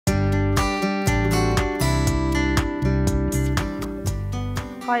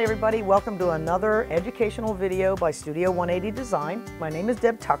Hi everybody, welcome to another educational video by Studio 180 Design. My name is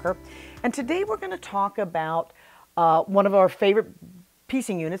Deb Tucker, and today we're going to talk about one of our favorite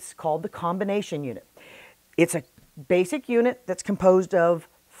piecing units called the combination unit. It's a basic unit that's composed of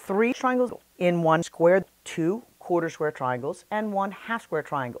 3 triangles in one square, 2 quarter square triangles, and 1 half square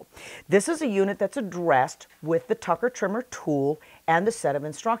triangle. This is a unit that's addressed with the Tucker trimmer tool and the set of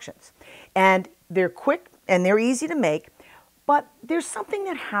instructions. And they're quick and they're easy to make. But there's something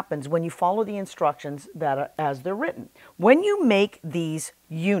that happens when you follow the instructions as they're written. When you make these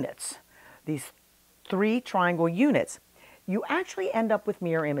units, these 3 triangle units, you actually end up with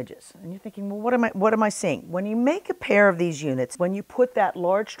mirror images. And you're thinking, well, what am I seeing? When you make a pair of these units, when you put that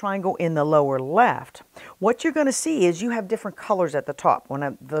large triangle in the lower left, what you're going to see is you have different colors at the top.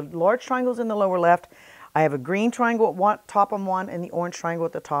 When the large triangle's in the lower left, I have a green triangle at top on one and the orange triangle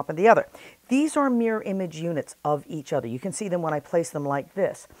at the top of the other. These are mirror image units of each other. You can see them when I place them like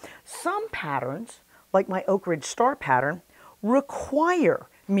this. Some patterns, like my Oak Ridge Star pattern, require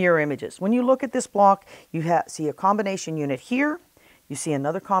mirror images. When you look at this block, you see a combination unit here, you see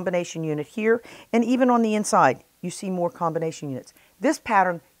another combination unit here, and even on the inside, you see more combination units. This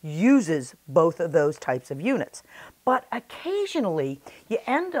pattern uses both of those types of units. But occasionally, you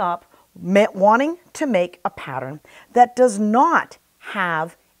end up wanting to make a pattern that does not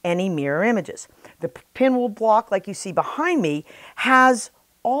have any mirror images. The pinwheel block, like you see behind me, has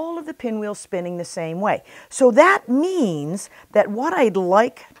all of the pinwheels spinning the same way. So that means that what I'd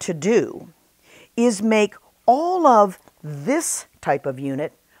like to do is make all of this type of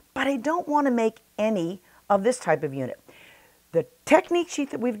unit, but I don't want to make any of this type of unit. The technique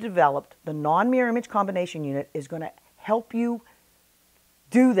sheet that we've developed, the non-mirror image combination unit, is going to help you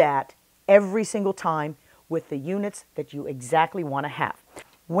do that every single time with the units that you exactly want to have.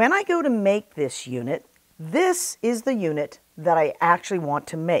 When I go to make this unit, this is the unit that I actually want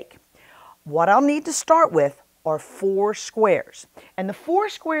to make. What I'll need to start with are 4 squares. And the 4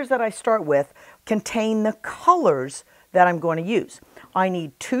 squares that I start with contain the colors that I'm going to use. I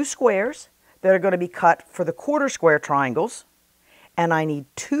need 2 squares that are going to be cut for the quarter square triangles, and I need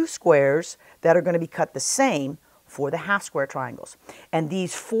 2 squares that are going to be cut the same for the half square triangles. And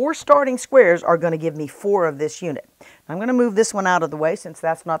these 4 starting squares are going to give me 4 of this unit. I'm going to move this one out of the way since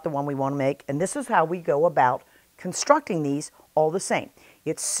that's not the one we want to make, and this is how we go about constructing these all the same.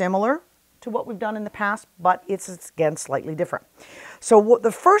 It's similar to what we've done in the past, but it's again slightly different. So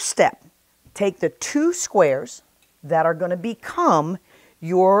the first step, take the 2 squares that are going to become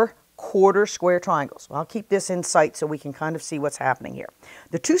your quarter square triangles. I'll keep this in sight so we can kind of see what's happening here.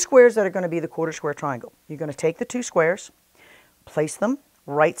 The 2 squares that are going to be the quarter square triangle. You're going to take the 2 squares, place them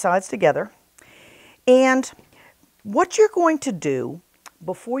right sides together, and what you're going to do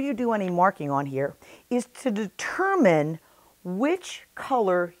before you do any marking on here is to determine which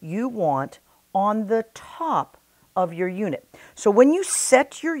color you want on the top of your unit. So when you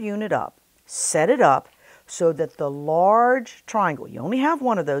set your unit up, set it up so that the large triangle, you only have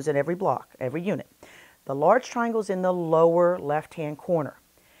one of those in every block, every unit. The large triangle is in the lower left-hand corner.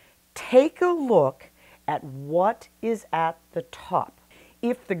 Take a look at what is at the top.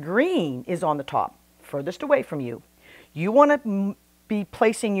 If the green is on the top, furthest away from you, you want to be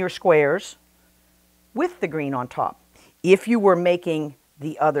placing your squares with the green on top. If you were making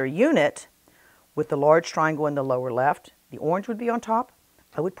the other unit with the large triangle in the lower left, the orange would be on top.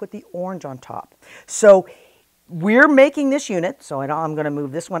 I would put the orange on top. So we're making this unit, so I'm going to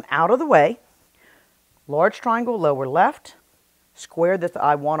move this one out of the way. Large triangle, lower left. Square that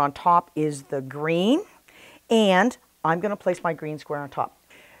I want on top is the green, and I'm going to place my green square on top.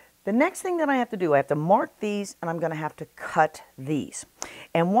 The next thing that I have to do, I have to mark these, and I'm going to have to cut these.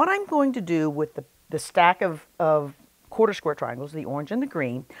 And what I'm going to do with the stack of quarter square triangles, the orange and the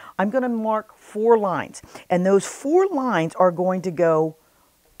green, I'm going to mark 4 lines. And those 4 lines are going to go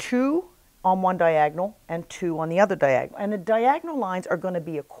 2 on one diagonal and 2 on the other diagonal. And the diagonal lines are going to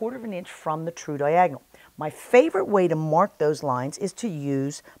be 1/4 of an inch from the true diagonal. My favorite way to mark those lines is to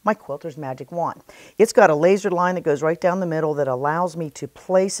use my Quilter's Magic Wand. It's got a laser line that goes right down the middle that allows me to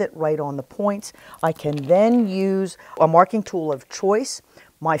place it right on the points. I can then use a marking tool of choice.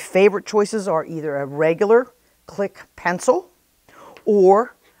 My favorite choices are either a regular click pencil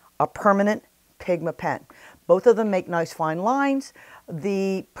or a permanent Pigma pen. Both of them make nice fine lines.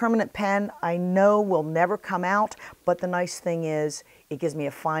 The permanent pen I know will never come out, but the nice thing is it gives me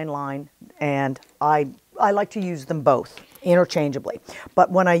a fine line, and I like to use them both interchangeably.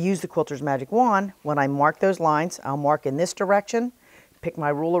 But when I use the Quilter's Magic Wand, when I mark those lines, I'll mark in this direction, pick my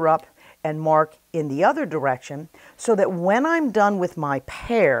ruler up, and mark in the other direction, so that when I'm done with my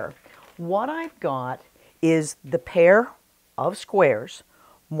pair, what I've got is the pair of squares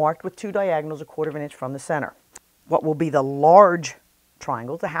marked with 2 diagonals 1/4 of an inch from the center. What will be the large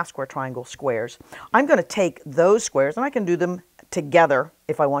triangles, the half square triangle squares, I'm going to take those squares, and I can do them together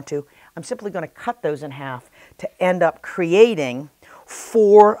if I want to. I'm simply going to cut those in half to end up creating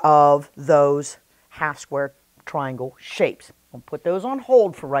 4 of those half square triangle shapes. I'll put those on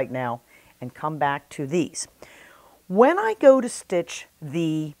hold for right now and come back to these. When I go to stitch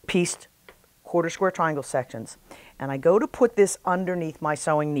the pieced 1/4 square triangle sections, and I go to put this underneath my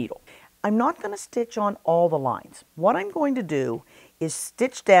sewing needle, I'm not going to stitch on all the lines. What I'm going to do is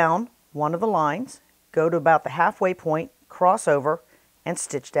stitch down one of the lines, go to about the halfway point, cross over, and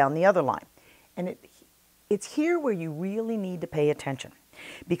stitch down the other line. And it's here where you really need to pay attention,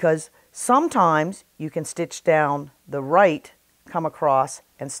 because sometimes you can stitch down the right, come across,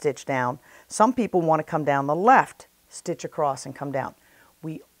 and stitch down. Some people want to come down the left, stitch across, and come down.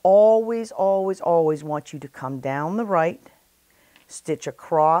 We always, always, always want you to come down the right, stitch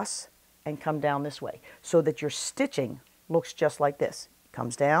across, and come down this way, so that your stitching looks just like this.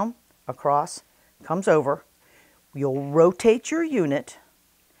 Comes down, across, comes over. You'll rotate your unit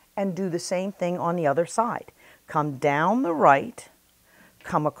and do the same thing on the other side. Come down the right,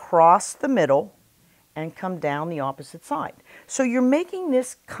 come across the middle, and come down the opposite side. So you're making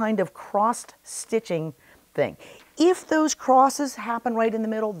this kind of crossed stitching thing. If those crosses happen right in the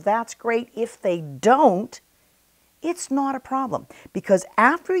middle, that's great. If they don't, it's not a problem, because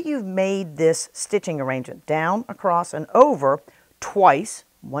after you've made this stitching arrangement down, across, and over twice,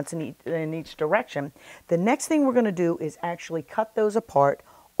 once in each direction, the next thing we're going to do is actually cut those apart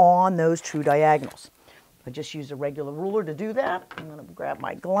on those true diagonals. I just use a regular ruler to do that. I'm going to grab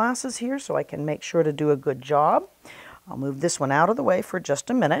my glasses here so I can make sure to do a good job. I'll move this one out of the way for just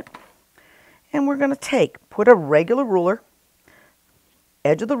a minute. And we're going to put a regular ruler,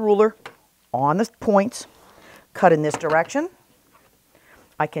 edge of the ruler on the points, cut in this direction.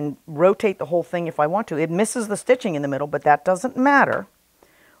 I can rotate the whole thing if I want to. It misses the stitching in the middle, but that doesn't matter.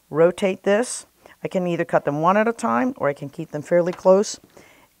 Rotate this. I can either cut them one at a time, or I can keep them fairly close.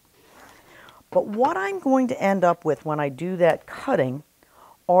 But what I'm going to end up with when I do that cutting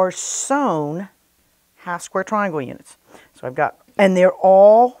are sewn half square triangle units. So I've got, and they're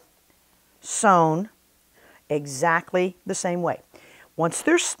all sewn exactly the same way. Once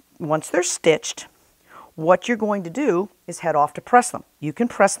they're stitched, what you're going to do is head off to press them. You can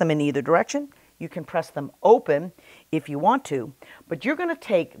press them in either direction. You can press them open if you want to, but you're going to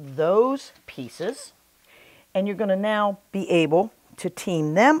take those pieces and you're going to now be able to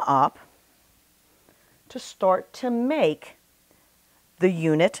team them up to start to make the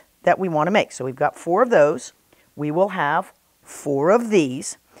unit that we want to make. So we've got 4 of those. We will have 4 of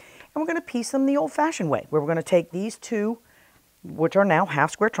these, and we're going to piece them the old-fashioned way, where we're going to take these 2, which are now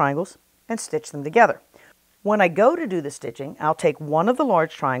half square triangles, and stitch them together. When I go to do the stitching, I'll take one of the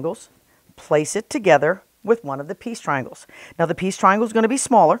large triangles, place it together with one of the piece triangles. Now the piece triangle is going to be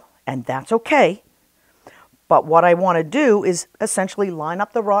smaller, and that's okay. But what I want to do is essentially line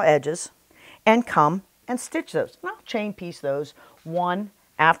up the raw edges and come and stitch those. And I'll chain piece those one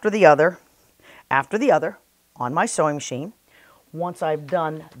after the other on my sewing machine. Once I've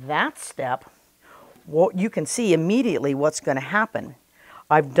done that step, you can see immediately what's going to happen.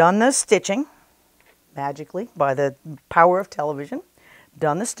 I've done the stitching magically by the power of television,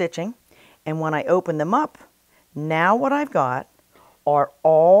 done the stitching, and when I open them up, now what I've got are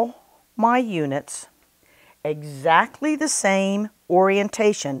all my units exactly the same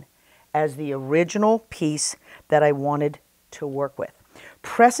orientation as the original piece that I wanted to work with.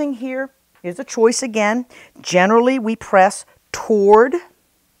 Pressing here is a choice again. Generally we press toward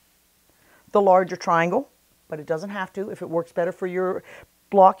the larger triangle, but it doesn't have to. If it works better for your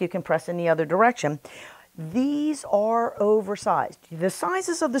block, you can press in the other direction. These are oversized. The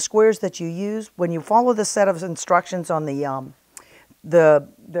sizes of the squares that you use when you follow the set of instructions on the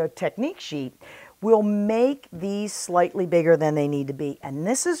technique sheet will make these slightly bigger than they need to be. And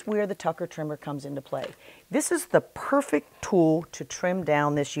this is where the Tucker trimmer comes into play. This is the perfect tool to trim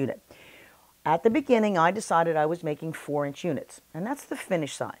down this unit. At the beginning, I decided I was making 4-inch units, and that's the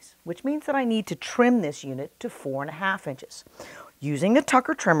finish size, which means that I need to trim this unit to 4.5 inches. Using the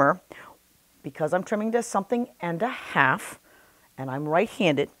Tucker trimmer, because I'm trimming to something and a half, and I'm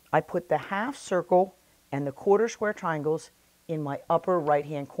right-handed, I put the half circle and the 1/4 square triangles in my upper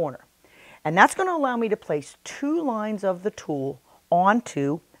right-hand corner. And that's going to allow me to place 2 lines of the tool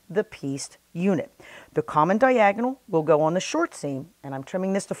onto the pieced unit. The common diagonal will go on the short seam, and I'm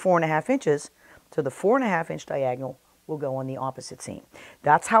trimming this to 4.5 inches, so the 4.5 inch diagonal will go on the opposite seam.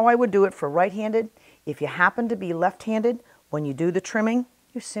 That's how I would do it for right-handed. If you happen to be left-handed, when you do the trimming,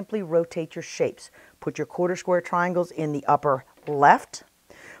 you simply rotate your shapes. Put your 1/4 square triangles in the upper left,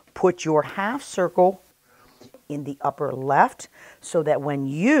 Put your half circle in the upper left so that when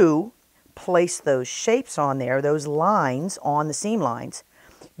you place those shapes on there, those lines on the seam lines,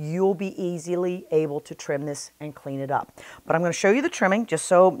 you'll be easily able to trim this and clean it up. But I'm going to show you the trimming, just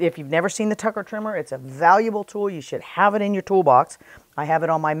so if you've never seen the Tucker trimmer, it's a valuable tool. You should have it in your toolbox. I have it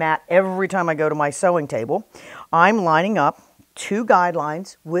on my mat every time I go to my sewing table. I'm lining up 2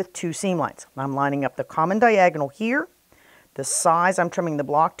 guidelines with 2 seam lines. I'm lining up the common diagonal here. The size I'm trimming the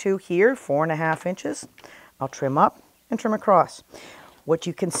block to here, 4.5 inches. I'll trim up and trim across. What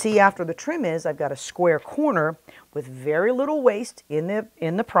you can see after the trim is I've got a square corner with very little waste in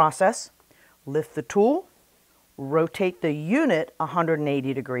the process. Lift the tool, rotate the unit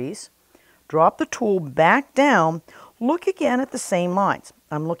 180 degrees, drop the tool back down, look again at the same lines.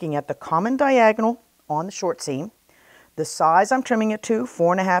 I'm looking at the common diagonal on the short seam, the size I'm trimming it to,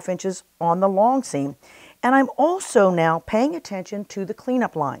 4.5 inches on the long seam, and I'm also now paying attention to the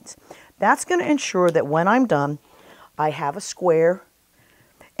cleanup lines. That's going to ensure that when I'm done, I have a square,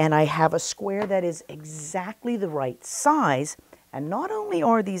 and I have a square that is exactly the right size. And not only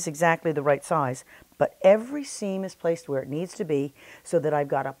are these exactly the right size, but every seam is placed where it needs to be so that I've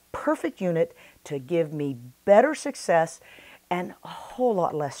got a perfect unit to give me better success and a whole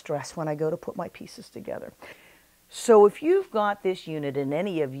lot less stress when I go to put my pieces together. So if you've got this unit in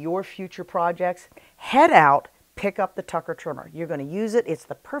any of your future projects, head out, pick up the Tucker trimmer. You're going to use it. It's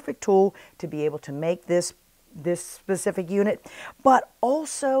the perfect tool to be able to make this specific unit, but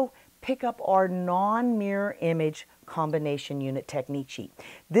also pick up our non-mirror image combination unit technique sheet.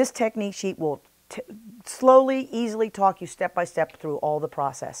 This technique sheet will slowly, easily talk you step by step through all the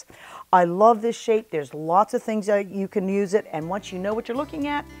process. I love this shape. There's lots of things that you can use it, and once you know what you're looking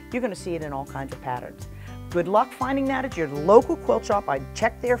at, you're going to see it in all kinds of patterns. Good luck finding that at your local quilt shop. I'd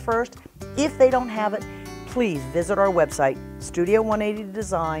check there first. If they don't have it, please visit our website,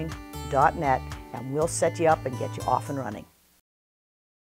 studio180design.net, and we'll set you up and get you off and running.